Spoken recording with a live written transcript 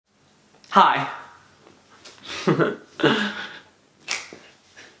Hi.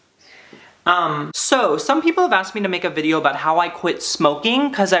 So some people have asked me to make a video about how I quit smoking,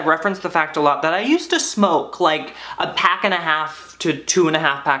 because I referenced the fact a lot that I used to smoke like a pack and a half to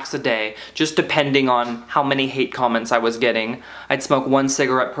 2.5 packs a day, just depending on how many hate comments I was getting. I'd smoke 1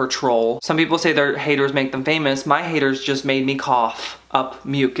 cigarette per troll. Some people say their haters make them famous. My haters just made me cough up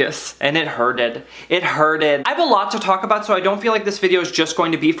mucus, and it hurted. It hurted. I have a lot to talk about, so I don't feel like this video is just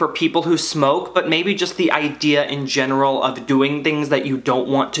going to be for people who smoke, but maybe just the idea in general of doing things that you don't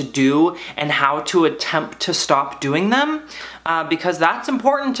want to do and how to attempt to stop doing them, because that's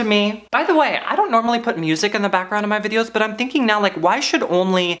important to me. By the way, I don't normally put music in the background of my videos, but I'm thinking now, like, why should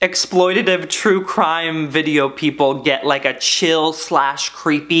only exploitative true crime video people get like a chill /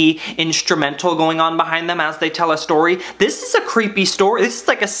 creepy instrumental going on behind them as they tell a story? This is a creepy story. This is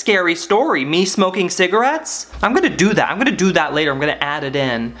like a scary story. Me smoking cigarettes? I'm gonna do that. I'm gonna do that later. I'm gonna add it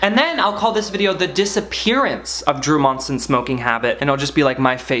in. And then I'll call this video The Disappearance of Drew Monson's Smoking Habit, and it'll just be like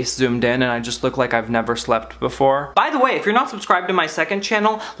my face zoomed in and I just look like I've never slept before. By the way, if you're not subscribed to my second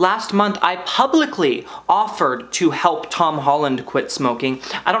channel, last month I publicly offered to help Tom Holland quit smoking.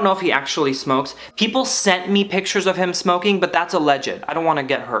 I don't know if he actually smokes. People sent me pictures of him smoking, but that's alleged. I don't want to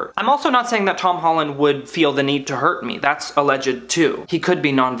get hurt. I'm also not saying that Tom Holland would feel the need to hurt me. That's alleged too. He could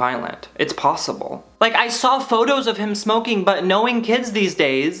be non-violent. It's possible. Like, I saw photos of him smoking, but knowing kids these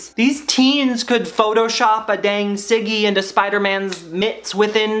days, these teens could Photoshop a dang ciggy into Spider-Man's mitts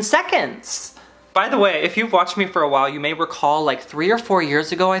within seconds. By the way, if you've watched me for a while, you may recall like 3 or 4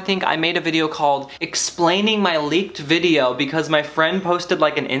 years ago, I think, I made a video called Explaining My Leaked Video, because my friend posted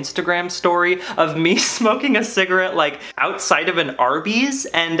like an Instagram story of me smoking a cigarette like outside of an Arby's,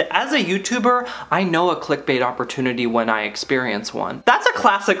 and as a YouTuber, I know a clickbait opportunity when I experience one. That's a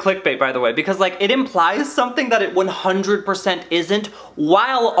classic clickbait, by the way, because like it implies something that it 100% isn't,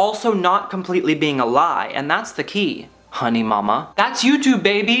 while also not completely being a lie, and that's the key. Honey mama. That's YouTube,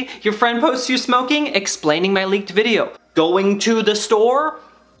 baby. Your friend posts you smoking, explaining my leaked video. Going to the store,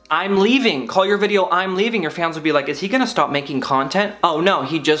 I'm leaving. Call your video, I'm leaving. Your fans would be like, is he gonna stop making content? Oh no,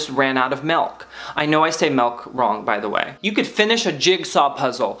 he just ran out of milk. I know I say milk wrong, by the way. You could finish a jigsaw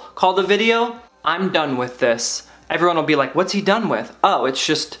puzzle. Call the video, I'm done with this. Everyone will be like, what's he done with? Oh, it's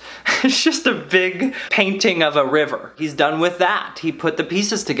just a big painting of a river. He's done with that. He put the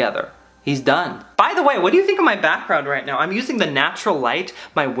pieces together. He's done. By the way, what do you think of my background right now? I'm using the natural light.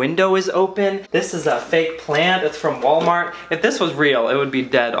 My window is open. This is a fake plant. It's from Walmart. If this was real, it would be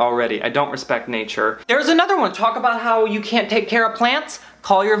dead already. I don't respect nature. There's another one. Talk about how you can't take care of plants.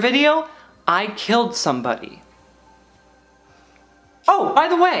 Call your video. I killed somebody. Oh, by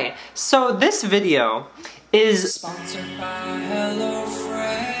the way, so this video is sponsored by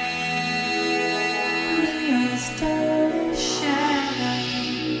HelloFresh.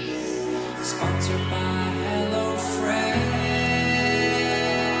 Sponsored by HelloFresh.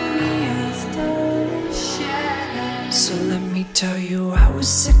 So let me tell you, I was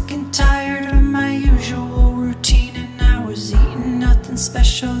sick and tired of my usual routine, and I was eating nothing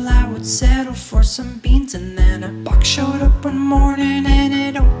special. I would settle for some beans, and then a box showed up one morning and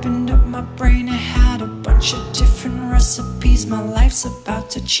it opened up my brain. It had a bunch of different recipes. My life's about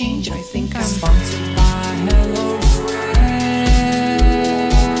to change. I think I'm sponsored by HelloFresh.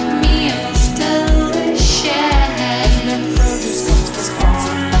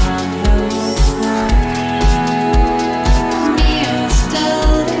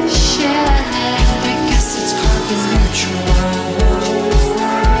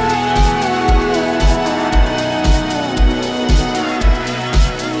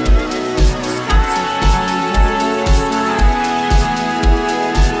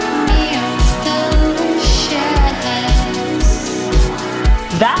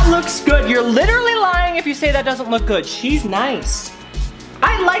 That looks good. You're literally lying if you say that doesn't look good. She's nice.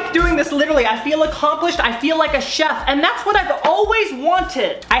 I like doing this, literally. I feel accomplished. I feel like a chef, and that's what I've always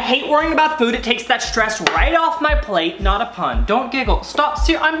wanted. I hate worrying about food. It takes that stress right off my plate. Not a pun. Don't giggle. Stop.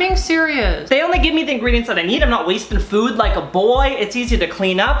 I'm being serious. They only give me the ingredients that I need. I'm not wasting food like a boy. It's easy to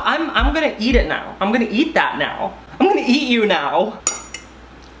clean up. I'm gonna eat it now. I'm gonna eat that now. I'm gonna eat you now.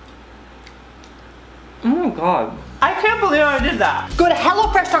 Oh my God. I can't believe I did that. Go to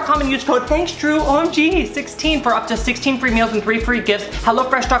HelloFresh.com and use code ThanksDrewOMG16 for up to 16 free meals and 3 free gifts.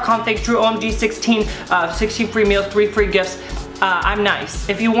 HelloFresh.com, ThanksDrewOMG16, 16 free meals, 3 free gifts. I'm nice.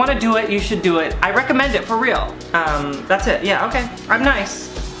 If you want to do it, you should do it. I recommend it, for real. That's it. Yeah, okay. I'm nice.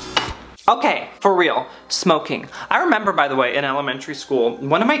 Okay, for real, smoking. I remember, by the way, in elementary school,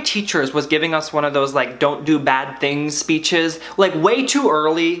 one of my teachers was giving us one of those like don't do bad things speeches, like way too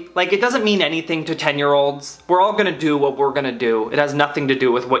early. Like it doesn't mean anything to 10-year-olds. We're all gonna do what we're gonna do. It has nothing to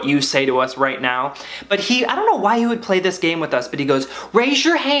do with what you say to us right now. But I don't know why he would play this game with us, but he goes, raise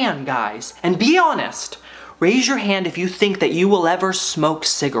your hand, guys, and be honest. Raise your hand if you think that you will ever smoke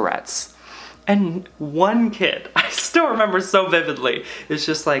cigarettes. And one kid, I still remember so vividly, is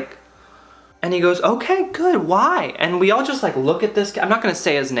just like, and he goes, okay, good, why? And we all just like look at this guy. I'm not gonna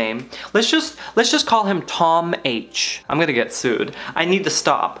say his name. Let's just call him Tom H. I'm gonna get sued. I need to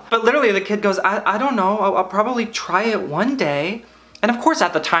stop. But literally the kid goes, I don't know, I'll probably try it one day. And of course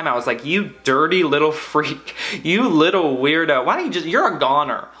at the time I was like, you dirty little freak, you little weirdo. Why don't you you're a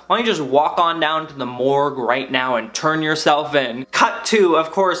goner. Why don't you just walk on down to the morgue right now and turn yourself in? Cut to, of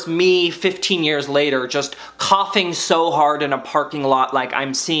course, me 15 years later just coughing so hard in a parking lot like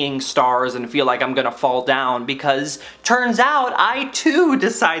I'm seeing stars and feel like I'm gonna fall down because turns out I too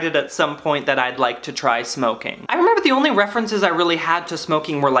decided at some point that I'd like to try smoking. I remember the only references I really had to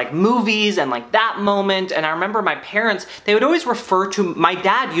smoking were like movies and like that moment, and I remember my parents, they would always refer to, my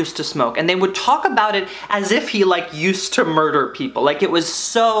dad used to smoke, and they would talk about it as if he like used to murder people. Like it was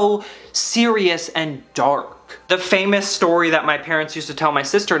so serious and dark. The famous story that my parents used to tell my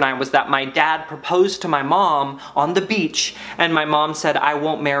sister and I was that my dad proposed to my mom on the beach, and my mom said, I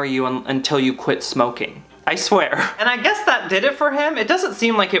won't marry you until you quit smoking. I swear. And I guess that did it for him. It doesn't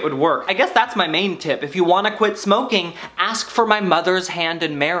seem like it would work. I guess that's my main tip. If you want to quit smoking, ask for my mother's hand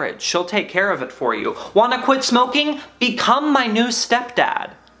in marriage. She'll take care of it for you. Want to quit smoking? Become my new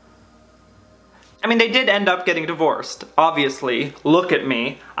stepdad. I mean, they did end up getting divorced. Obviously, look at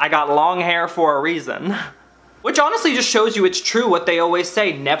me. I got long hair for a reason. Which honestly just shows you it's true what they always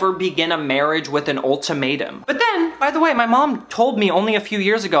say, never begin a marriage with an ultimatum. But then, by the way, my mom told me only a few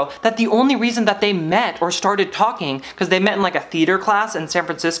years ago that the only reason that they met or started talking, because they met in like a theater class in San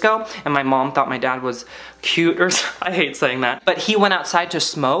Francisco, and my mom thought my dad was cute or I hate saying that. But he went outside to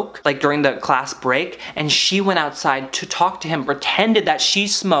smoke, like during the class break, and she went outside to talk to him, pretended that she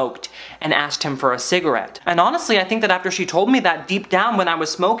smoked, and asked him for a cigarette. And honestly, I think that after she told me that, deep down when I was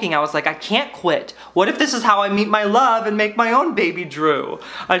smoking, I was like, I can't quit. What if this is how I meet my love and make my own baby Drew?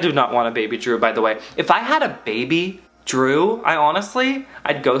 I do not want a baby Drew, by the way. If I had a baby Drew,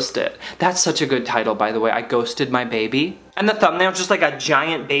 I'd ghost it. That's such a good title, by the way. I ghosted my baby. And the thumbnail's just like a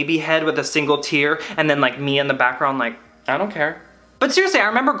giant baby head with a single tear, and then like me in the background like, I don't care. But seriously, I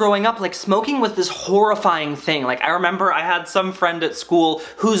remember growing up, like smoking was this horrifying thing. Like I remember I had some friend at school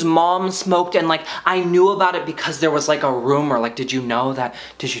whose mom smoked, and like I knew about it because there was like a rumor, like did you know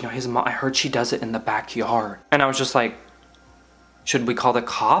his mom, I heard she does it in the backyard. And I was just like, should we call the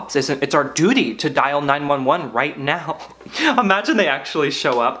cops? It's our duty to dial 911 right now. Imagine they actually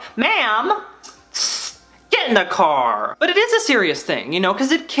show up. Ma'am, get in the car. But it is a serious thing, you know,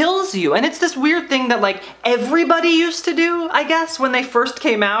 because it kills you. And it's this weird thing that like everybody used to do, I guess, when they first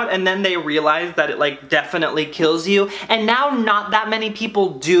came out, and then they realized that it like definitely kills you. And now not that many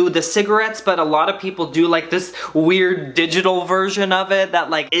people do the cigarettes, but a lot of people do like this weird digital version of it that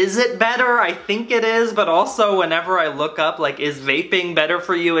like, is it better? I think it is, but also whenever I look up like, is vaping better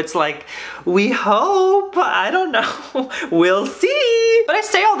for you? It's like, we hope, I don't know, we'll see. But I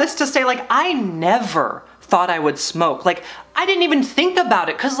say all this to say like, I never thought I would smoke. Like, I didn't even think about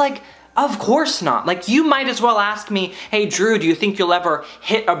it, cause like, of course not. Like, you might as well ask me, hey Drew, do you think you'll ever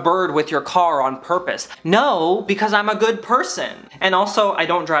hit a bird with your car on purpose? No, because I'm a good person. And also, I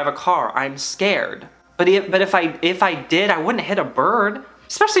don't drive a car, I'm scared. But if I did, I wouldn't hit a bird.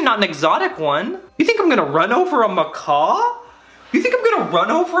 Especially not an exotic one. You think I'm gonna run over a macaw? You think I'm gonna run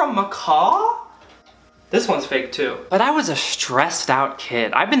over a macaw? This one's fake too. But I was a stressed out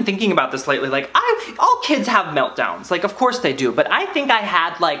kid. I've been thinking about this lately. Like, all kids have meltdowns. Like, of course they do. But I think I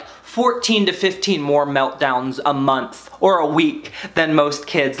had like 14 to 15 more meltdowns a month or a week than most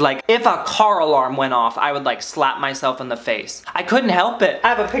kids. Like, if a car alarm went off, I would like slap myself in the face. I couldn't help it. I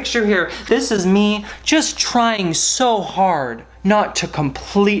have a picture here. This is me just trying so hard not to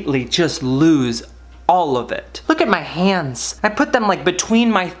completely just lose all of it. Look at my hands. I put them like between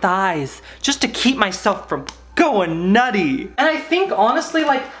my thighs just to keep myself from going nutty. And I think honestly,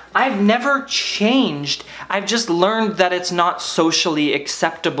 like, I've never changed. I've just learned that it's not socially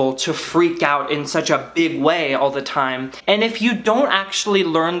acceptable to freak out in such a big way all the time. And if you don't actually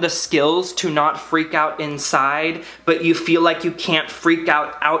learn the skills to not freak out inside, but you feel like you can't freak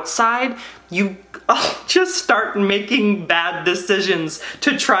out outside, you just start making bad decisions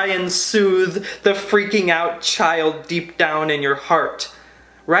to try and soothe the freaking out child deep down in your heart.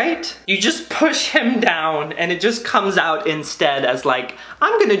 right? You just push him down and it just comes out instead as like,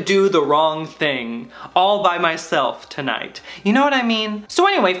 I'm gonna do the wrong thing all by myself tonight. You know what I mean? So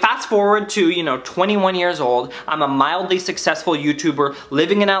anyway, fast forward to, you know, 21 years old. I'm a mildly successful YouTuber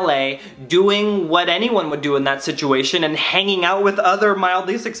living in LA, doing what anyone would do in that situation and hanging out with other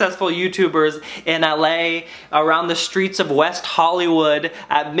mildly successful YouTubers in LA around the streets of West Hollywood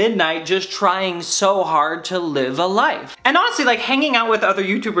at midnight, just trying so hard to live a life. And honestly, like hanging out with other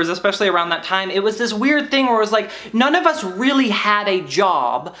YouTubers, especially around that time, it was this weird thing where it was like, none of us really had a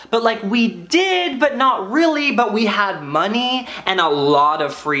job, but like we did, but not really, but we had money and a lot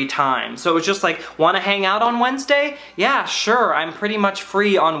of free time. So it was just like, wanna hang out on Wednesday? Yeah, sure, I'm pretty much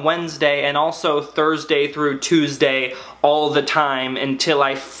free on Wednesday and also Thursday through Tuesday all the time until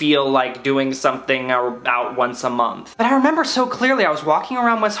I feel like doing something about once a month. But I remember so clearly, I was walking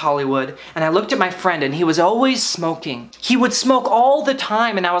around West Hollywood and I looked at my friend and he was always smoking. He would smoke all the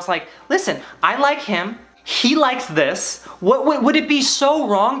time and I was like, listen, I like him. He likes this. Would it be so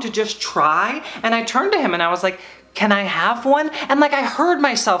wrong to just try? And I turned to him and I was like, can I have one? And like I heard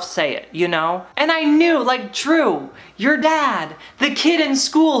myself say it, you know? And I knew, like, Drew, your dad, the kid in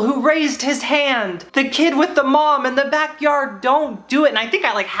school who raised his hand, the kid with the mom in the backyard, don't do it. And I think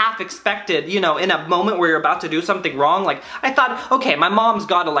I like half expected, you know, in a moment where you're about to do something wrong, like I thought, okay, my mom's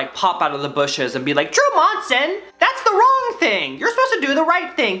gotta like pop out of the bushes and be like, Drew Monson, that's the wrong thing. You're supposed to do the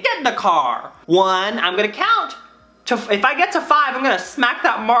right thing. Get in the car. 1, I'm gonna count. If I get to 5, I'm gonna smack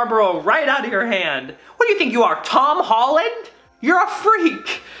that Marlboro right out of your hand. What do you think you are, Tom Holland? You're a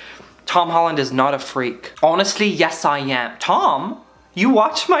freak. Tom Holland is not a freak. Honestly, yes I am. Tom, you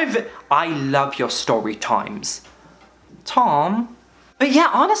watch my I love your story times. Tom. But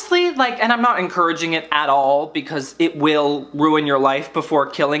yeah, honestly, like, and I'm not encouraging it at all because it will ruin your life before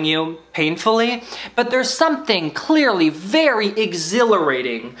killing you painfully, but there's something clearly very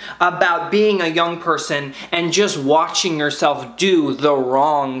exhilarating about being a young person and just watching yourself do the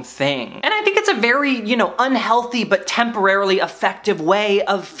wrong thing. And I think it's a very, you know, unhealthy but temporarily effective way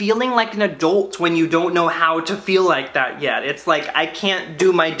of feeling like an adult when you don't know how to feel like that yet. It's like, I can't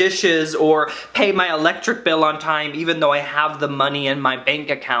do my dishes or pay my electric bill on time even though I have the money in my bank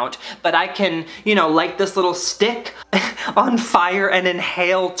account, but I can, you know, light this little stick on fire and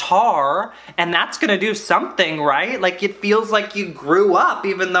inhale tar, and that's gonna do something, right? Like, it feels like you grew up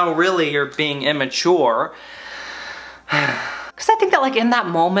even though really you're being immature. Because I think that like in that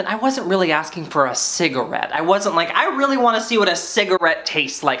moment, I wasn't really asking for a cigarette. I wasn't like, I really want to see what a cigarette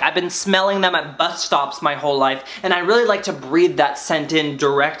tastes like. I've been smelling them at bus stops my whole life, and I really like to breathe that scent in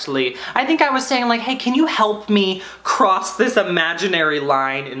directly. I think I was saying like, hey, can you help me cross this imaginary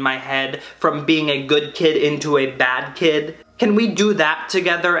line in my head from being a good kid into a bad kid? Can we do that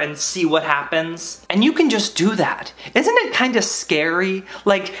together and see what happens? And you can just do that. Isn't it kind of scary?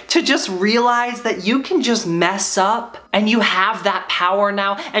 Like, to just realize that you can just mess up and you have that power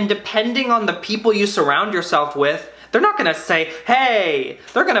now, and depending on the people you surround yourself with, they're not gonna say, hey,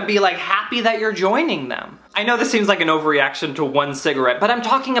 they're gonna be like happy that you're joining them. I know this seems like an overreaction to one cigarette, but I'm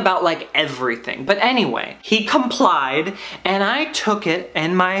talking about like everything. But anyway, he complied and I took it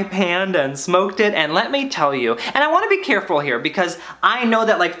in my hand and smoked it, and let me tell you, and I wanna be careful here because I know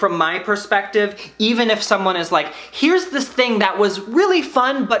that like from my perspective, even if someone is like, here's this thing that was really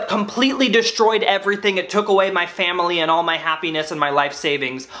fun but completely destroyed everything, it took away my family and all my happiness and my life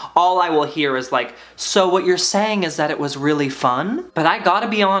savings, all I will hear is like, so what you're saying is that it was really fun? But I gotta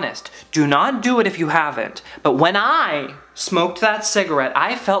be honest, do not do it if you haven't. But when I smoked that cigarette,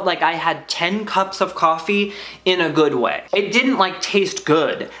 I felt like I had 10 cups of coffee in a good way. It didn't like taste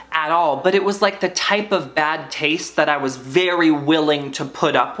good at all, but it was like the type of bad taste that I was very willing to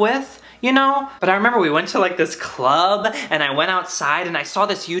put up with. You know? But I remember we went to like this club and I went outside and I saw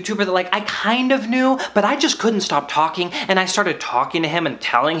this YouTuber that like I kind of knew, but I just couldn't stop talking, and I started talking to him and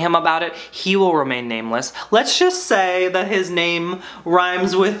telling him about it. He will remain nameless. Let's just say that his name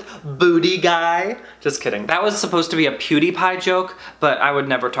rhymes with booty guy. Just kidding. That was supposed to be a PewDiePie joke, but I would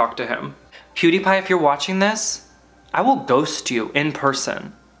never talk to him. PewDiePie, if you're watching this, I will ghost you in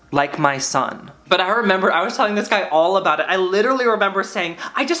person. Like my son. But I remember I was telling this guy all about it. I literally remember saying,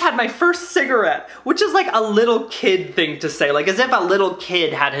 I just had my first cigarette, which is like a little kid thing to say, like as if a little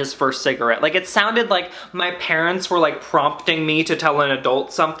kid had his first cigarette. Like it sounded like my parents were like prompting me to tell an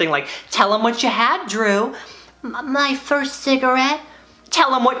adult something, like, tell him what you had, Drew. My first cigarette.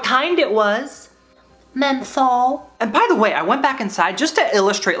 Tell him what kind it was. menthol. And by the way, I went back inside just to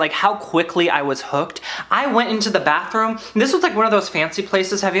illustrate like how quickly I was hooked. I went into the bathroom. This was like one of those fancy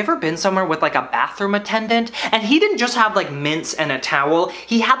places. Have you ever been somewhere with like a bathroom attendant? And he didn't just have like mints and a towel.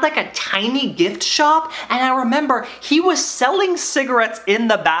 He had like a tiny gift shop. And I remember he was selling cigarettes in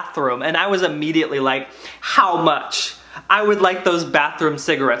the bathroom. And I was immediately like, how much? I would like those bathroom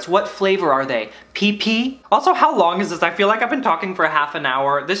cigarettes. What flavor are they? PP? Also, how long is this? I feel like I've been talking for half an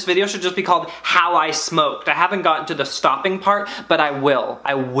hour. This video should just be called How I Smoked. I haven't gotten to the stopping part, but I will.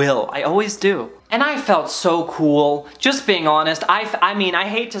 I always do. And I felt so cool. Just being honest, I mean, I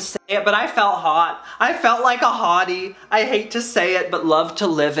hate to say it, but I felt hot. I felt like a hottie. I hate to say it, but love to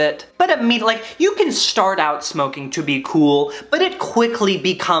live it. But I mean, like, you can start out smoking to be cool, but it quickly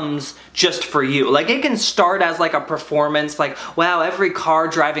becomes just for you. Like, it can start as like a performance, like, wow, every car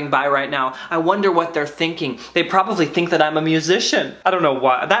driving by right now, I wonder what they're thinking. They probably think that I'm a musician. I don't know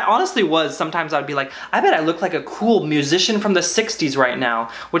why. That honestly was, sometimes I'd be like, I bet I look like a cool musician from the 60s right now.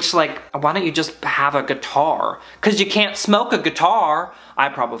 Which, like, why don't you just have a guitar? Because you can't smoke a guitar. I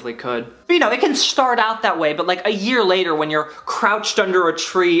probably could. But, you know, it can start out that way, but like a year later when you're crouched under a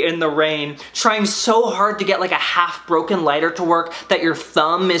tree in the rain, trying so hard to get like a half-broken lighter to work that your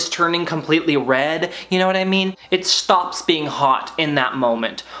thumb is turning completely red, you know what I mean? It stops being hot in that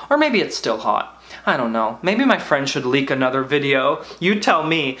moment. Or maybe it's still hot. I don't know. Maybe my friend should leak another video. You tell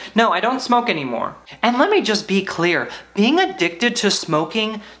me. No, I don't smoke anymore. And let me just be clear. Being addicted to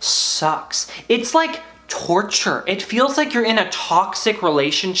smoking sucks. It's like torture. It feels like you're in a toxic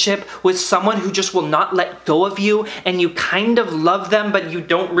relationship with someone who just will not let go of you, and you kind of love them, but you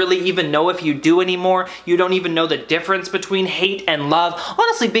don't really even know if you do anymore. You don't even know the difference between hate and love.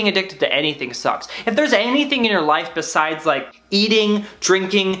 Honestly, being addicted to anything sucks. If there's anything in your life besides like eating,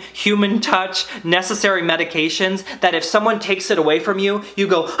 drinking, human touch, necessary medications, that if someone takes it away from you, you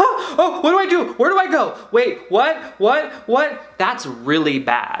go, oh, what do I do? Where do I go? Wait, what? That's really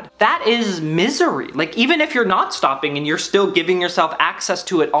bad. That is misery. Like, even if you're not stopping and you're still giving yourself access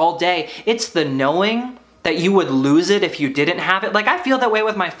to it all day, it's the knowing that you would lose it if you didn't have it. Like, I feel that way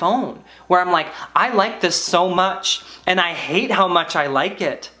with my phone, where I'm like, I like this so much, and I hate how much I like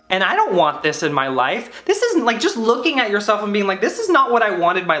it. And I don't want this in my life. This isn't like just looking at yourself and being like, this is not what I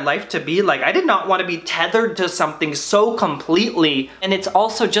wanted my life to be like. I did not want to be tethered to something so completely. And it's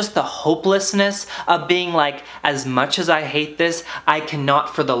also just the hopelessness of being like, as much as I hate this, I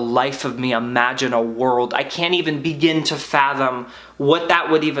cannot for the life of me imagine a world. I can't even begin to fathom what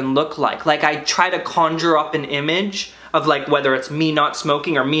that would even look like. Like, I try to conjure up an image of like whether it's me not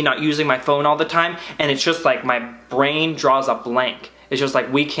smoking or me not using my phone all the time, and it's just like my brain draws a blank. It's just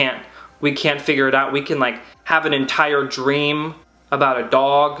like, we can't figure it out. We can like have an entire dream about a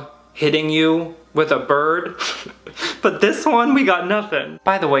dog hitting you with a bird. But this one, we got nothing.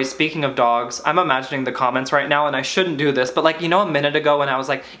 By the way, speaking of dogs, I'm imagining the comments right now, and I shouldn't do this, but like, you know, a minute ago when I was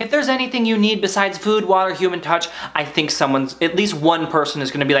like, if there's anything you need besides food, water, human touch, I think at least one person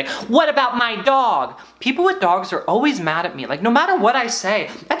is gonna be like, what about my dog? People with dogs are always mad at me. Like, no matter what I say,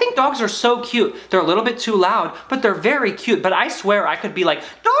 I think dogs are so cute. They're a little bit too loud, but they're very cute. But I swear I could be like,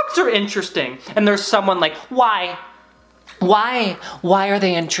 dogs are interesting. And there's someone like, why? Why are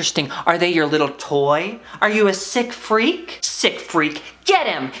they interesting? Are they your little toy? Are you a sick freak? Sick freak, get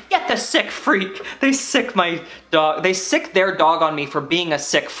him! Get the sick freak! They sick my dog, they sick their dog on me for being a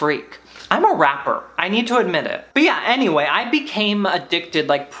sick freak. I'm a rapper, I need to admit it. But yeah, anyway, I became addicted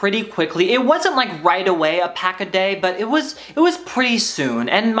like pretty quickly. It wasn't like right away, a pack a day, but it was pretty soon.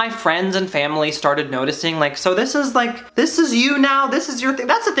 And my friends and family started noticing, like, so this is you now, this is your thing.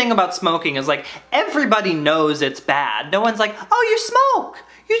 That's the thing about smoking, is like, everybody knows it's bad. No one's like, oh, you smoke!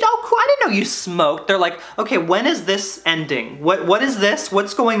 Oh, cool, I didn't know you smoked. They're like, okay, when is this ending? What is this?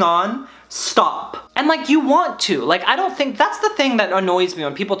 What's going on? Stop. And like, you want to. Like, I don't think, that's the thing that annoys me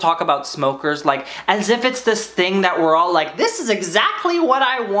when people talk about smokers, like, as if it's this thing that we're all like, this is exactly what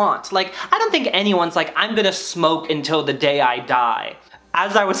I want. Like, I don't think anyone's like, I'm gonna smoke until the day I die.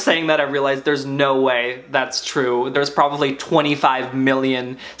 As I was saying that, I realized there's no way that's true. There's probably 25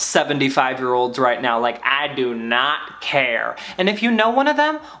 million 75-year-olds right now like, I do not care. And if you know one of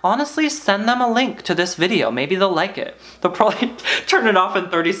them, honestly, send them a link to this video. Maybe they'll like it. They'll probably turn it off in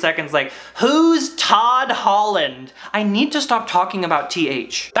 30 seconds like, who's Todd Holland? I need to stop talking about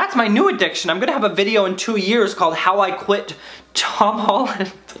TH. That's my new addiction. I'm gonna have a video in 2 years called How I Quit Tom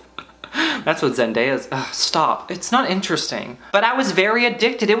Holland. That's what Zendaya's, stop. It's not interesting. But I was very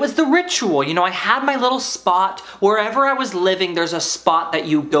addicted. It was the ritual. You know, I had my little spot. Wherever I was living, there's a spot that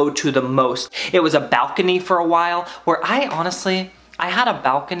you go to the most. It was a balcony for a while where I I had a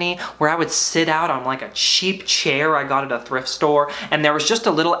balcony where I would sit out on like a cheap chair I got at a thrift store, and there was just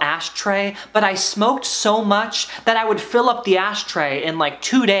a little ashtray, but I smoked so much that I would fill up the ashtray in like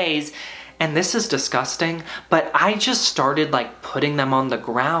 2 days. And this is disgusting, but I just started like putting them on the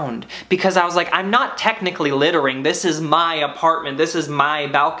ground because I was like, I'm not technically littering. This is my apartment. This is my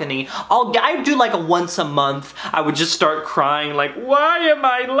balcony. I'd do like a once a month. I would just start crying like, why am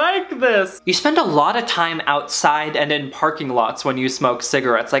I like this? You spend a lot of time outside and in parking lots when you smoke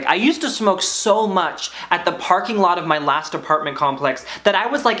cigarettes. Like I used to smoke so much at the parking lot of my last apartment complex that I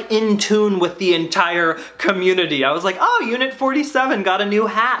was like in tune with the entire community. I was like, oh, Unit 47 got a new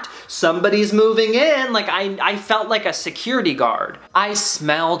hat. Somebody's moving in. Like I felt like a security guard. I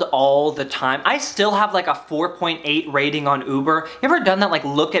smelled all the time. I still have like a 4.8 rating on Uber. You ever done that? Like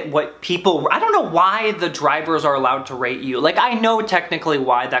look at what people, I don't know why the drivers are allowed to rate you. Like I know technically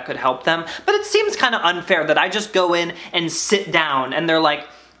why that could help them, but it seems kind of unfair that I just go in and sit down and they're like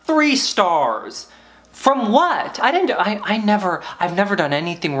 3 stars. From what? I've never done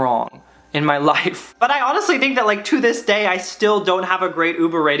anything wrong in my life. But I honestly think that like to this day, I still don't have a great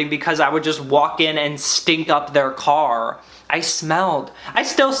Uber rating because I would just walk in and stink up their car. I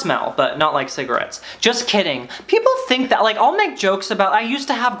still smell, but not like cigarettes. Just kidding. People think that, like, I'll make jokes about, I used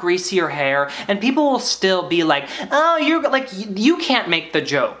to have greasier hair, and people will still be like, oh, you're, like, you can't make the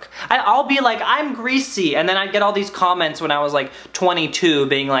joke. I'll be like, I'm greasy, and then I'd get all these comments when I was, like, 22,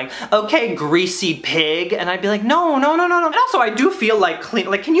 being like, okay, greasy pig, and I'd be like, no. And also, I do feel like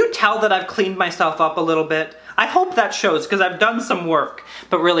clean, like, can you tell that I've cleaned myself up a little bit? I hope that shows, because I've done some work,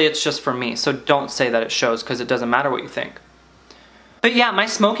 but really it's just for me, so don't say that it shows, because it doesn't matter what you think. But yeah, my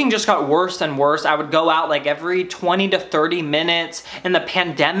smoking just got worse and worse. I would go out like every 20 to 30 minutes. In the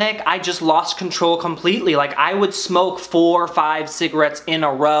pandemic, I just lost control completely. Like I would smoke 4 or 5 cigarettes in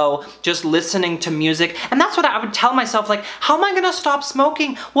a row, just listening to music. And that's what I would tell myself, like, how am I gonna stop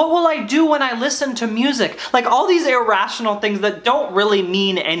smoking? What will I do when I listen to music? Like all these irrational things that don't really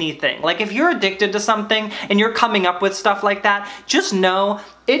mean anything. Like if you're addicted to something and you're coming up with stuff like that, just know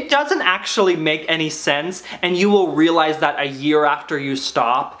it doesn't actually make any sense, and you will realize that a year after you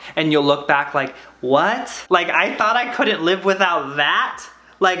stop, and you'll look back like, what? Like, I thought I couldn't live without that?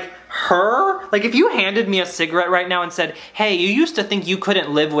 Like, her? Like, if you handed me a cigarette right now and said, hey, you used to think you couldn't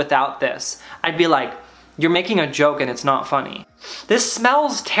live without this, I'd be like, you're making a joke and it's not funny. This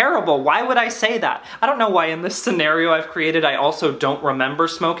smells terrible. Why would I say that? I don't know why in this scenario I've created I also don't remember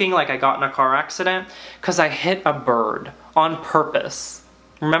smoking, like I got in a car accident, because I hit a bird on purpose.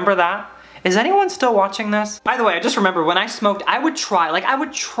 Remember that? Is anyone still watching this? By the way, I just remember when I smoked, I would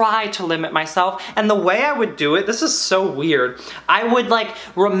try to limit myself, and the way I would do it, this is so weird, I would like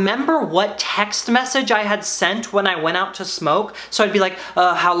remember what text message I had sent when I went out to smoke, so I'd be like,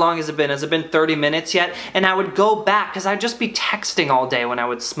 how long has it been? Has it been 30 minutes yet? And I would go back, because I'd just be texting all day when I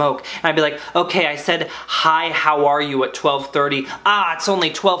would smoke, and I'd be like, okay, I said, hi, how are you at 12:30? Ah, it's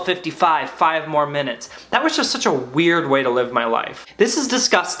only 12:55, 5 more minutes. That was just such a weird way to live my life. This is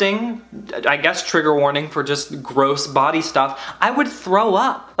disgusting. I guess trigger warning for just gross body stuff. I would throw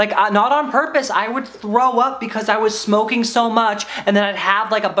up. Like, not on purpose, I would throw up because I was smoking so much, and then I'd have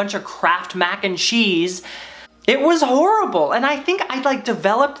like a bunch of Kraft mac and cheese. It was horrible, and I think I like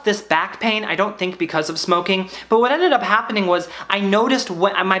developed this back pain, I don't think because of smoking, but what ended up happening was I noticed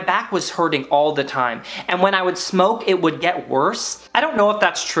when my back was hurting all the time, and when I would smoke, it would get worse. I don't know if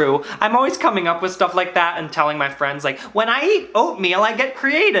that's true. I'm always coming up with stuff like that and telling my friends, like, when I eat oatmeal, I get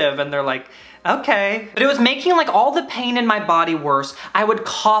creative, and they're like, okay. But it was making like all the pain in my body worse. I would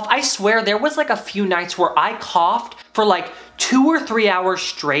cough. I swear there was like a few nights where I coughed for like 2 or 3 hours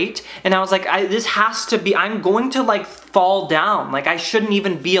straight, and I was like, this has to be, I'm going to like fall down. Like I shouldn't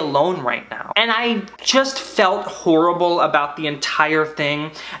even be alone right now. And I just felt horrible about the entire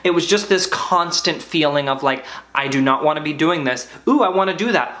thing. It was just this constant feeling of like, I do not want to be doing this. Ooh, I want to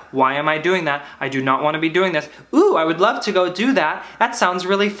do that. Why am I doing that? I do not want to be doing this. Ooh, I would love to go do that. That sounds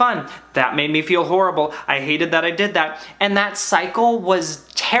really fun. That made me feel horrible. I hated that I did that. And that cycle was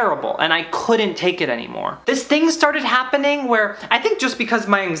terrible, and I couldn't take it anymore. This thing started happening where I think just because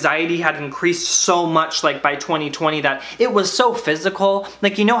my anxiety had increased so much like by 2020 that it was so physical,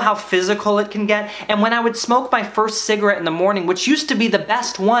 like you know how physical it can get, and when I would smoke my first cigarette in the morning, which used to be the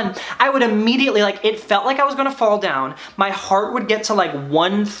best one, I would immediately, like, it felt like I was gonna fall down. My heart would get to like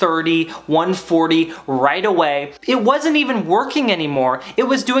 130, 140 right away. It wasn't even working anymore. It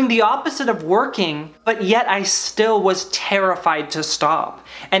was doing the opposite of working, but yet I still was terrified to stop.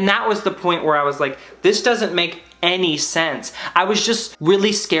 And that was the point where I was like, this doesn't make any sense. I was just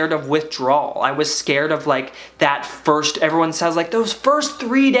really scared of withdrawal. I was scared of like that first, everyone says like those first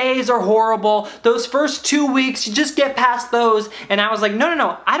 3 days are horrible. Those first 2 weeks, you just get past those. And I was like,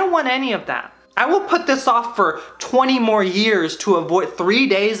 no, I don't want any of that. I will put this off for 20 more years to avoid 3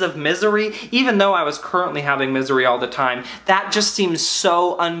 days of misery, even though I was currently having misery all the time. That just seems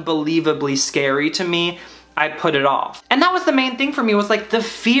so unbelievably scary to me. I put it off. And that was the main thing for me, was like the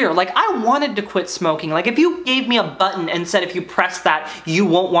fear. Like I wanted to quit smoking. Like if you gave me a button and said if you press that, you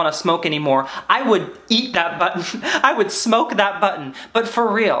won't want to smoke anymore, I would eat that button. I would smoke that button. But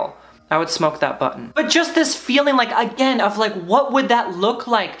for real, I would smoke that button. But just this feeling like, again, of like, what would that look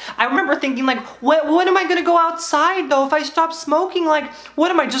like? I remember thinking like, when am I gonna go outside though if I stop smoking? Like,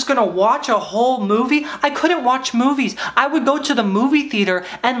 what am I just gonna watch a whole movie? I couldn't watch movies. I would go to the movie theater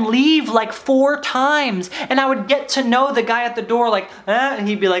and leave like 4 times. And I would get to know the guy at the door like, and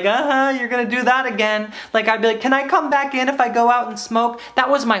he'd be like, you're gonna do that again. Like I'd be like, can I come back in if I go out and smoke? That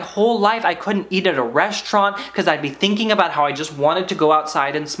was my whole life. I couldn't eat at a restaurant because I'd be thinking about how I just wanted to go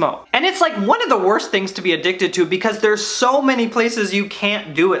outside and smoke. And it's like one of the worst things to be addicted to because there's so many places you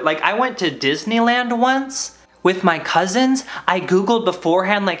can't do it. Like I went to Disneyland once with my cousins. I Googled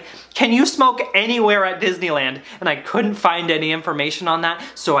beforehand like, can you smoke anywhere at Disneyland? And I couldn't find any information on that.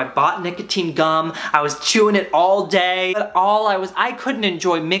 So I bought nicotine gum. I was chewing it all day. But I couldn't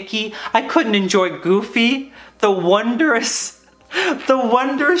enjoy Mickey. I couldn't enjoy Goofy. The wondrous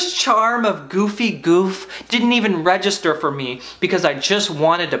charm of Goofy Goof didn't even register for me because I just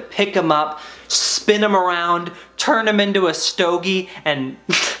wanted to pick him up, spin him around, turn him into a stogie, and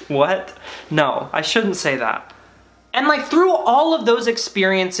what? No, I shouldn't say that. And like through all of those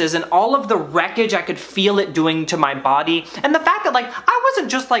experiences and all of the wreckage I could feel it doing to my body, and the fact that like I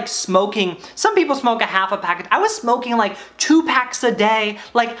wasn't just like smoking, some people smoke a half a packet, I was smoking like 2 packs a day.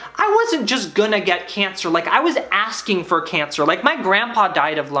 Like I wasn't just gonna get cancer, like I was asking for cancer. Like my grandpa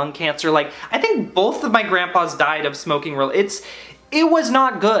died of lung cancer, like I think both of my grandpas died of smoking. It was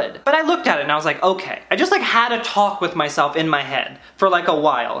not good. But I looked at it and I was like, okay. I just like had a talk with myself in my head for like a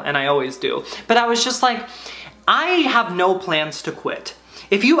while, and I always do. But I was just like, I have no plans to quit.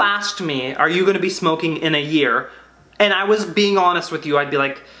 If you asked me, are you gonna be smoking in a year? And I was being honest with you, I'd be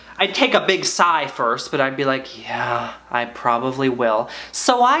like, I'd take a big sigh first, but I'd be like, yeah, I probably will.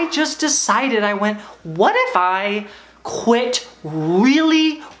 So I just decided, I went, what if I quit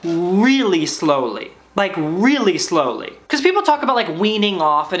really, really slowly? Like really slowly. Because people talk about like weaning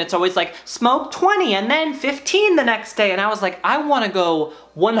off and it's always like smoke 20 and then 15 the next day. And I was like, I want to go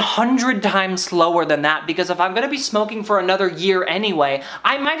 100 times slower than that, because if I'm going to be smoking for another year anyway,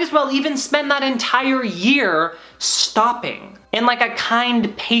 I might as well even spend that entire year stopping in like a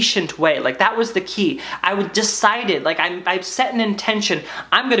kind, patient way. Like that was the key. I decided, like I've set an intention,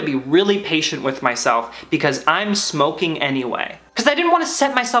 I'm going to be really patient with myself because I'm smoking anyway. Because I didn't want to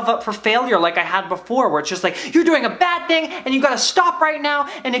set myself up for failure like I had before, where it's just like, you're doing a bad thing and you gotta stop right now,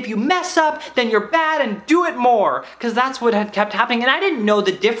 and if you mess up, then you're bad and do it more. Because that's what had kept happening, and I didn't know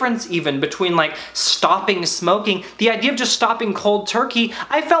the difference even between like stopping smoking. The idea of just stopping cold turkey,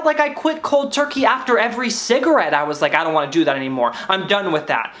 I felt like I quit cold turkey after every cigarette. I was like, I don't want to do that anymore. I'm done with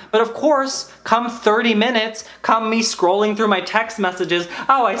that. But of course, come 30 minutes, come me scrolling through my text messages,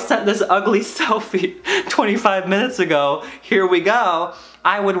 oh, I sent this ugly selfie 25 minutes ago, here we go,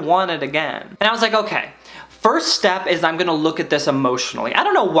 I would want it again. And I was like, okay, first step is I'm gonna look at this emotionally. I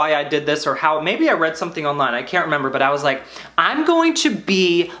don't know why I did this or how, maybe I read something online, I can't remember, but I was like, I'm going to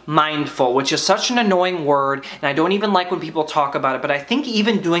be mindful, which is such an annoying word, and I don't even like when people talk about it, but I think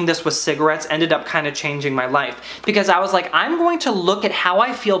even doing this with cigarettes ended up kind of changing my life, because I was like, I'm going to look at how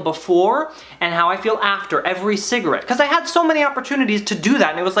I feel before and how I feel after every cigarette, because I had so many opportunities to do that,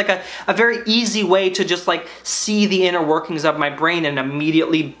 and it was like a very easy way to just like see the inner workings of my brain and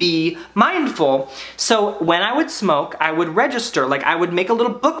immediately be mindful. So when I would smoke, I would register, like I would make a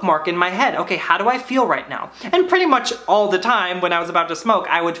little bookmark in my head. Okay, how do I feel right now? And pretty much all the time when I was about to smoke,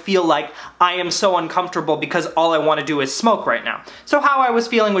 I would feel like I am so uncomfortable because all I want to do is smoke right now. So how I was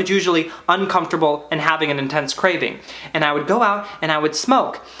feeling was usually uncomfortable and having an intense craving. And I would go out and I would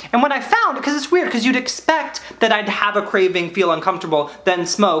smoke. And what I found, because it's weird, because you'd expect that I'd have a craving, feel uncomfortable, then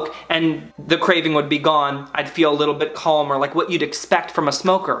smoke, and the craving would be gone. I'd feel a little bit calmer, like what you'd expect from a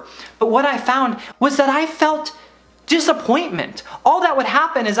smoker. But what I found was that I felt disappointment. All that would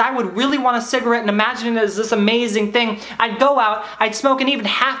happen is I would really want a cigarette and imagine it as this amazing thing. I'd go out, I'd smoke, and even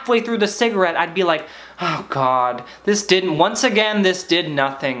halfway through the cigarette, I'd be like, oh God, once again, this did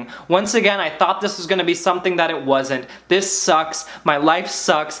nothing. Once again, I thought this was gonna be something that it wasn't. This sucks, my life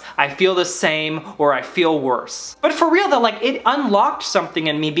sucks, I feel the same, or I feel worse. But for real though, like, it unlocked something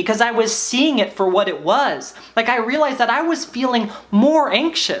in me because I was seeing it for what it was. Like, I realized that I was feeling more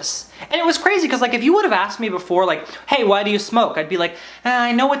anxious. And it was crazy because, like, if you would have asked me before, like, hey, why do you smoke? I'd be like,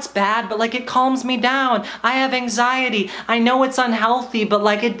 I know it's bad, but like, it calms me down. I have anxiety. I know it's unhealthy, but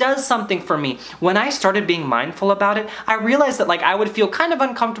like, it does something for me. When I started being mindful about it, I realized that like, I would feel kind of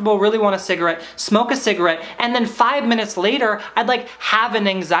uncomfortable, really want a cigarette, smoke a cigarette, and then 5 minutes later, I'd like have an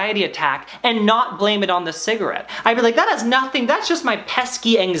anxiety attack and not blame it on the cigarette. I'd be like, that has nothing, that's just my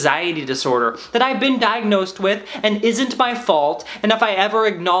pesky anxiety disorder that I've been diagnosed with and isn't my fault. And if I ever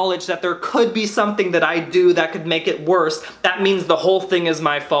acknowledge that there could be something that I do that could make it worse, that means the whole thing is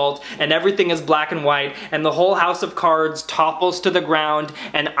my fault and everything is black and white and the whole house of cards topples to the ground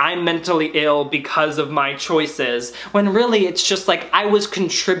and I'm mentally ill because of my choices, when really it's just like I was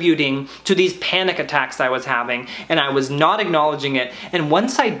contributing to these panic attacks I was having and I was not acknowledging it. And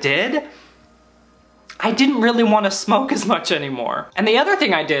once I did, I didn't really want to smoke as much anymore. And the other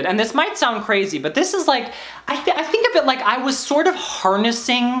thing I did, and this might sound crazy, but this is like, I think of it like I was sort of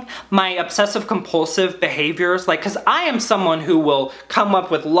harnessing my obsessive compulsive behaviors, like, cause I am someone who will come up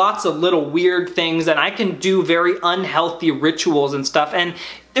with lots of little weird things and I can do very unhealthy rituals and stuff, and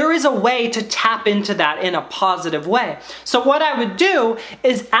there is a way to tap into that in a positive way. So what I would do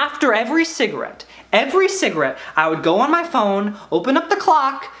is after every cigarette, I would go on my phone, open up the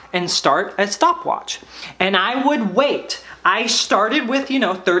clock, and start a stopwatch. And I would wait. I started with,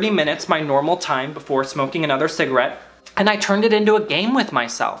 30 minutes, my normal time before smoking another cigarette. And I turned it into a game with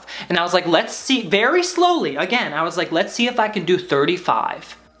myself. And I was like, let's see, very slowly, again, I was like, let's see if I can do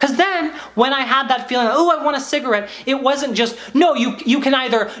 35. Because then, when I had that feeling, oh, I want a cigarette, it wasn't just, no, you can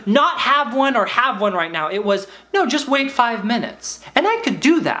either not have one or have one right now. It was, no, just wait 5 minutes. And I could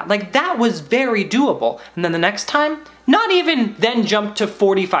do that. Like, that was very doable. And then the next time, not even then jump to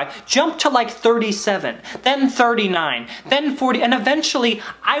 45, jump to like 37, then 39, then 40, and eventually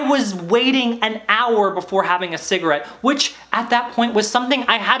I was waiting an hour before having a cigarette, which at that point was something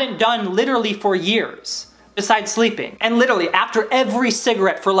I hadn't done literally for years. Besides sleeping. And literally after every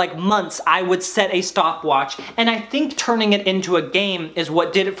cigarette for like months, I would set a stopwatch. And I think turning it into a game is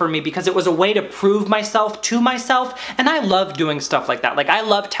what did it for me, because it was a way to prove myself to myself. And I love doing stuff like that. Like, I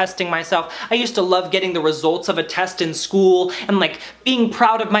love testing myself. I used to love getting the results of a test in school and like being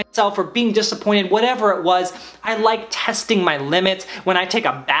proud of myself or being disappointed, whatever it was. I like testing my limits. When I take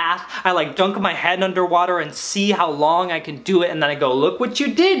a bath, I like dunk my head underwater and see how long I can do it. And then I go, look what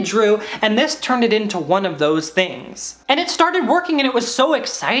you did, Drew. And this turned it into one of those things. And it started working, and it was so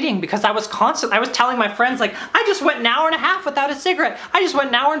exciting because I was telling my friends, like, I just went an hour and a half without a cigarette. I just went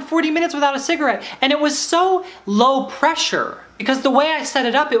an hour and 40 minutes without a cigarette. And it was so low pressure. Because the way I set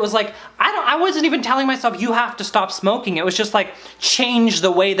it up, it was like, I wasn't even telling myself you have to stop smoking. It was just like, change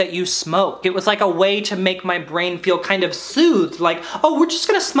the way that you smoke. It was like a way to make my brain feel kind of soothed. Like, oh, we're just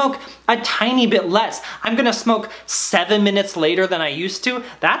gonna smoke a tiny bit less. I'm gonna smoke 7 minutes later than I used to.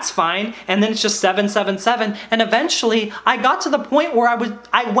 That's fine. And then it's just 7, 7, 7. And eventually I got to the point where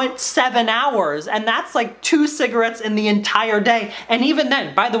I went 7 hours, and that's like 2 cigarettes in the entire day. And even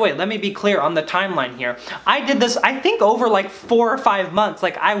then, by the way, let me be clear on the timeline here. I did this, I think, over like 4 or 5 months.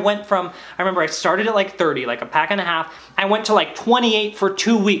 Like, I went from, I remember I started at like 30, like a pack and a half. I went to like 28 for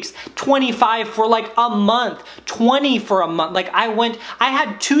 2 weeks, 25 for like a month, 20 for a month. Like, I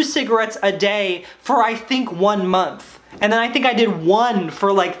had 2 cigarettes a day for I think 1 month. And then I think I did 1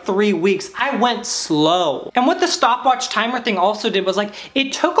 for like 3 weeks. I went slow. And what the stopwatch timer thing also did was like,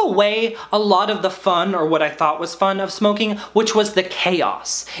 it took away a lot of the fun, or what I thought was fun, of smoking, which was the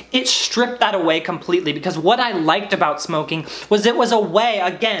chaos. It stripped that away completely, because what I liked about smoking was it was a way,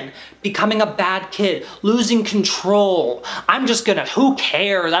 again, becoming a bad kid, losing control. I'm just gonna, who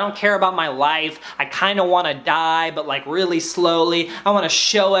cares? I don't care about my life. I kinda wanna die, but like really slowly. I wanna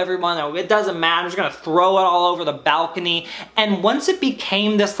show everyone that it doesn't matter. I'm just gonna throw it all over the balcony. And once it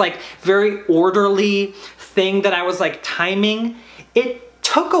became this like very orderly thing that I was like timing, it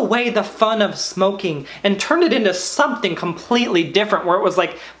took away the fun of smoking and turned it into something completely different where it was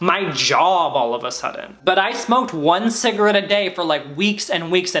like my job all of a sudden. But I smoked 1 cigarette a day for like weeks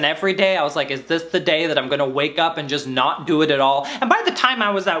and weeks, and every day I was like, is this the day that I'm gonna wake up and just not do it at all? And by the time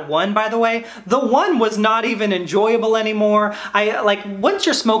I was at 1, by the way, the 1 was not even enjoyable anymore. Once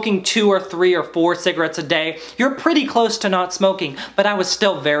you're smoking 2 or 3 or 4 cigarettes a day, you're pretty close to not smoking, but I was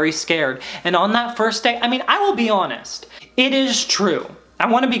still very scared. And on that first day, I mean, I will be honest, it is true. I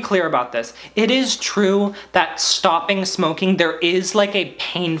want to be clear about this. It is true that stopping smoking, there is like a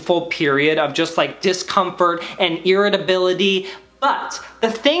painful period of just like discomfort and irritability. But the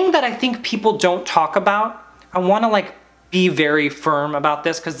thing that I think people don't talk about, I want to like be very firm about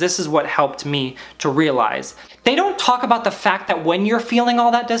this because this is what helped me to realize. They don't talk about the fact that when you're feeling all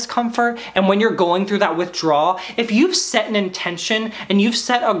that discomfort and when you're going through that withdrawal, if you've set an intention and you've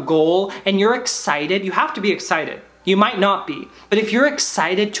set a goal and you're excited, you have to be excited. You might not be, but if you're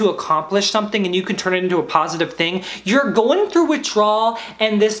excited to accomplish something and you can turn it into a positive thing, you're going through withdrawal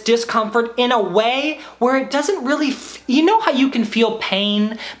and this discomfort in a way where it doesn't really, you know how you can feel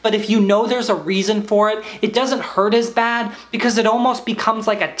pain, but if you know there's a reason for it, it doesn't hurt as bad because it almost becomes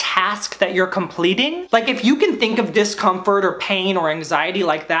like a task that you're completing. Like if you can think of discomfort or pain or anxiety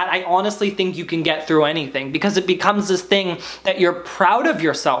like that, I honestly think you can get through anything because it becomes this thing that you're proud of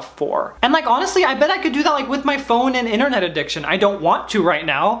yourself for. And like honestly, I bet I could do that like with my phone and internet addiction. I don't want to right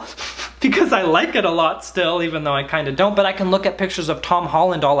now because I like it a lot still, even though I kind of don't, but I can look at pictures of Tom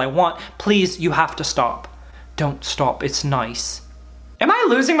Holland all I want. Please, you have to stop. Don't stop, it's nice. Am I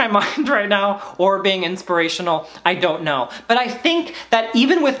losing my mind right now or being inspirational? I don't know. But I think that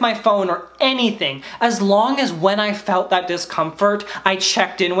even with my phone or anything, as long as when I felt that discomfort, I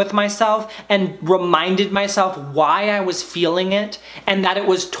checked in with myself and reminded myself why I was feeling it and that it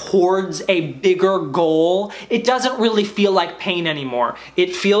was towards a bigger goal, it doesn't really feel like pain anymore.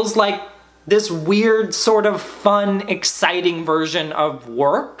 It feels like this weird sort of fun, exciting version of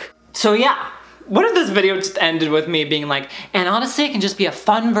work. So yeah. What if this video just ended with me being like, and honestly it can just be a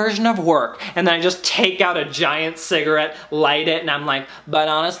fun version of work, and then I just take out a giant cigarette, light it, and I'm like, but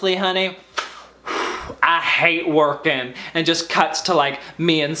honestly honey, I hate working, and just cuts to like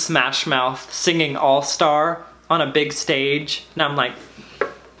me and Smash Mouth singing All Star on a big stage, and I'm like,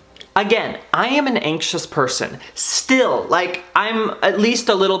 again, I am an anxious person. Still, like, I'm at least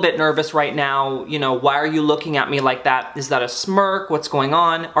a little bit nervous right now. You know, why are you looking at me like that? Is that a smirk? What's going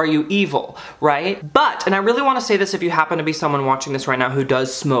on? Are you evil, right? But, and I really want to say this if you happen to be someone watching this right now who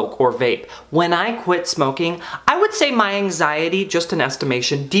does smoke or vape, when I quit smoking, I would say my anxiety, just an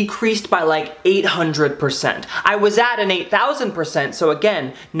estimation, decreased by like 800%. I was at an 8,000%, so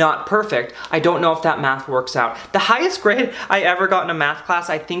again, not perfect. I don't know if that math works out. The highest grade I ever got in a math class,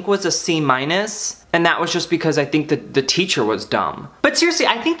 I think, was a C-, and that was just because I think that the teacher was dumb. But seriously,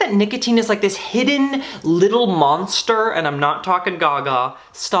 I think that nicotine is like this hidden little monster, and I'm not talking Gaga.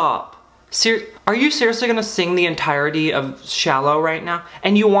 Stop. Are you seriously gonna sing the entirety of Shallow right now?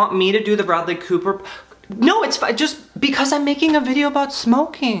 And you want me to do the Bradley Cooper? No, it's fine, just because I'm making a video about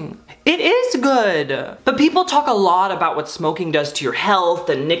smoking. It is good. But people talk a lot about what smoking does to your health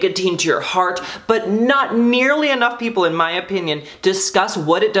and nicotine to your heart, but not nearly enough people, in my opinion, discuss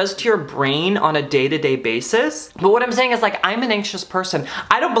what it does to your brain on a day-to-day basis. But what I'm saying is, like, I'm an anxious person.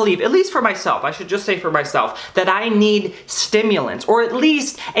 I don't believe, at least for myself, I should just say for myself, that I need stimulants, or at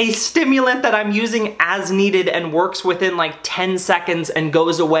least a stimulant that I'm using as needed and works within like 10 seconds and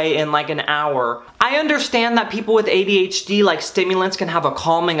goes away in like an hour. I understand that people with ADHD, like, stimulants can have a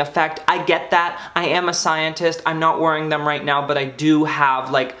calming effect. I get that. I am a scientist. I'm not wearing them right now, but I do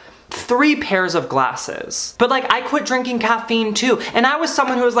have like 3 pairs of glasses. But like, I quit drinking caffeine too, and I was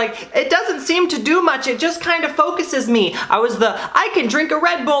someone who was like, it doesn't seem to do much, it just kind of focuses me. I was the, I can drink a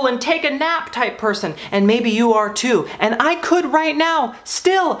Red Bull and take a nap type person, and maybe you are too. And I could right now,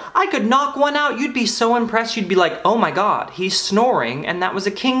 still, I could knock one out. You'd be so impressed, you'd be like, oh my god, he's snoring, and that was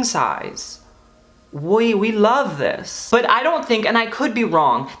a king size. We love this. But I don't think, and I could be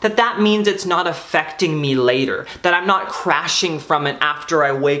wrong, that that means it's not affecting me later. That I'm not crashing from it after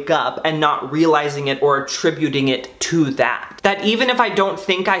I wake up and not realizing it or attributing it to that. That even if I don't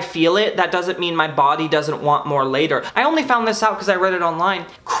think I feel it, that doesn't mean my body doesn't want more later. I only found this out because I read it online.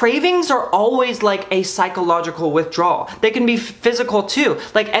 Cravings are always like a psychological withdrawal. They can be physical too.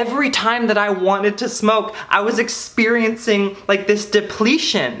 Like every time that I wanted to smoke, I was experiencing like this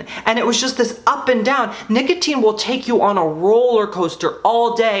depletion. And it was just this up and and down. Nicotine will take you on a roller coaster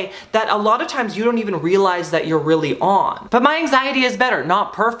all day that a lot of times you don't even realize that you're really on. But my anxiety is better,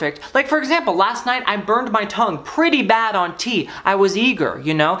 not perfect. Like for example, last night I burned my tongue pretty bad on tea. I was eager,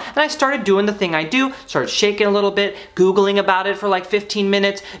 you know? And I started doing the thing I do, started shaking a little bit, Googling about it for like 15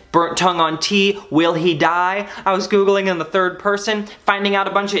 minutes, burnt tongue on tea, will he die? I was Googling in the third person, finding out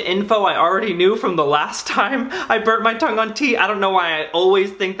a bunch of info I already knew from the last time I burnt my tongue on tea. I don't know why I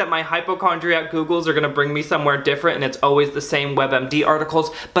always think that my hypochondriac Googles are gonna bring me somewhere different and it's always the same WebMD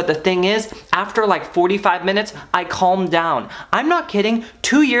articles. But the thing is, after like 45 minutes, I calmed down. I'm not kidding,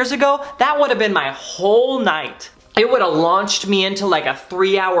 2 years ago, that would have been my whole night. It would have launched me into like a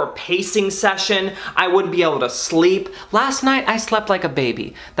 3-hour pacing session. I wouldn't be able to sleep. Last night, I slept like a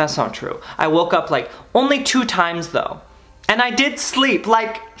baby. That's not true. I woke up like only 2 times though. And I did sleep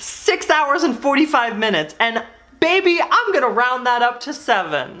like 6 hours and 45 minutes. And baby, I'm gonna round that up to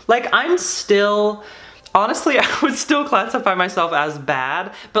 7. Like I'm still, honestly, I would still classify myself as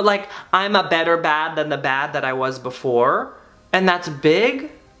bad, but like I'm a better bad than the bad that I was before. And that's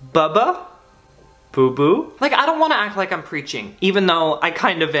big, Bubba. Boo-boo. Like, I don't want to act like I'm preaching, even though I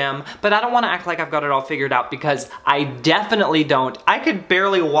kind of am, but I don't want to act like I've got it all figured out because I definitely don't. I could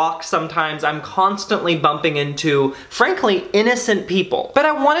barely walk sometimes. I'm constantly bumping into, frankly, innocent people. But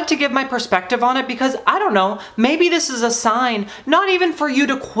I wanted to give my perspective on it because, I don't know, maybe this is a sign, not even for you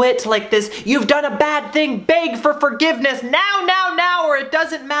to quit like this, you've done a bad thing, beg for forgiveness, now, or it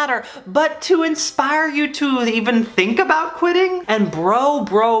doesn't matter, but to inspire you to even think about quitting. And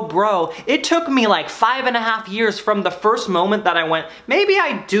bro, it took me like 5.5 years from the first moment that I went, maybe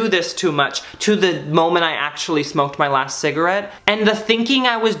I do this too much, to the moment I actually smoked my last cigarette. And the thinking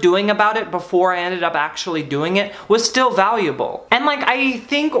I was doing about it before I ended up actually doing it was still valuable. And like I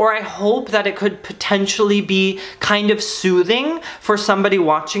think, or I hope that it could potentially be kind of soothing for somebody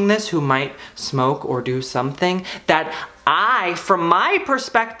watching this who might smoke or do something, that I, from my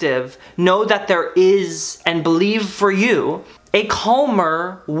perspective, know that there is, and believe for you, a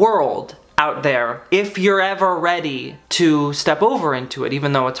calmer world out there if you're ever ready to step over into it,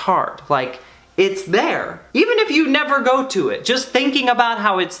 even though it's hard. Like, it's there. Even if you never go to it, just thinking about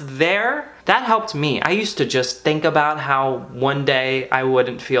how it's there, that helped me. I used to just think about how one day I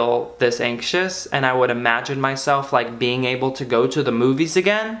wouldn't feel this anxious and I would imagine myself like being able to go to the movies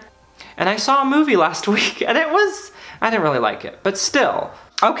again. And I saw a movie last week and I didn't really like it, but still.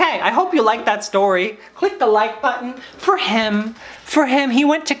 Okay, I hope you liked that story. Click the like button for him. For him, he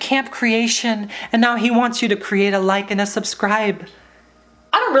went to Camp Creation and now he wants you to create a like and a subscribe.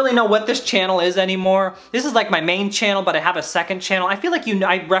 I don't really know what this channel is anymore. This is like my main channel, but I have a second channel. I feel like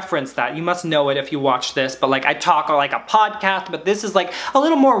I reference that. You must know it if you watch this, but like I talk like a podcast, but this is like a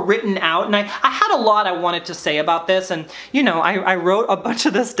little more written out. And I had a lot I wanted to say about this. And you know, I wrote a bunch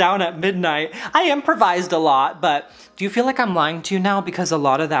of this down at midnight. I improvised a lot, but do you feel like I'm lying to you now? Because a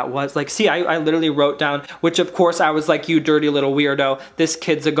lot of that was like, see, I literally wrote down, which of course I was like, you dirty little weirdo, this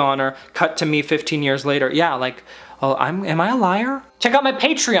kid's a goner, cut to me 15 years later. Yeah, like, oh, am I a liar? Check out my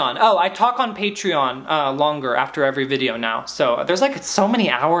Patreon. Oh, I talk on Patreon longer after every video now. So there's like so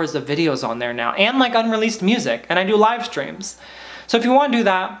many hours of videos on there now and like unreleased music, and I do live streams. So if you want to do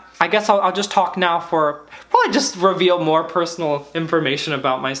that, I guess I'll just talk now for, probably just reveal more personal information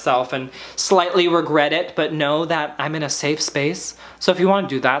about myself and slightly regret it, but know that I'm in a safe space. So if you want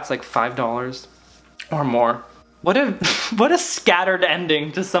to do that, it's like $5 or more. What a scattered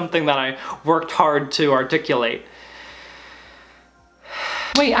ending to something that I worked hard to articulate.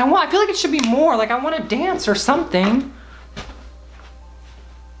 Wait, I feel like it should be more, like I want to dance or something.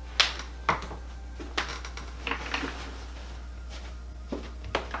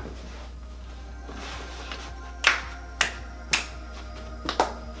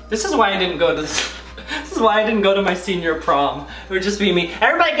 This is why I didn't go to this. This is why I didn't go to my senior prom. It would just be me.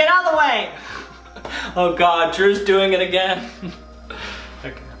 Everybody get out of the way! Oh God, Drew's doing it again.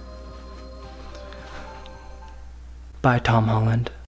 Okay. Bye, Tom Holland.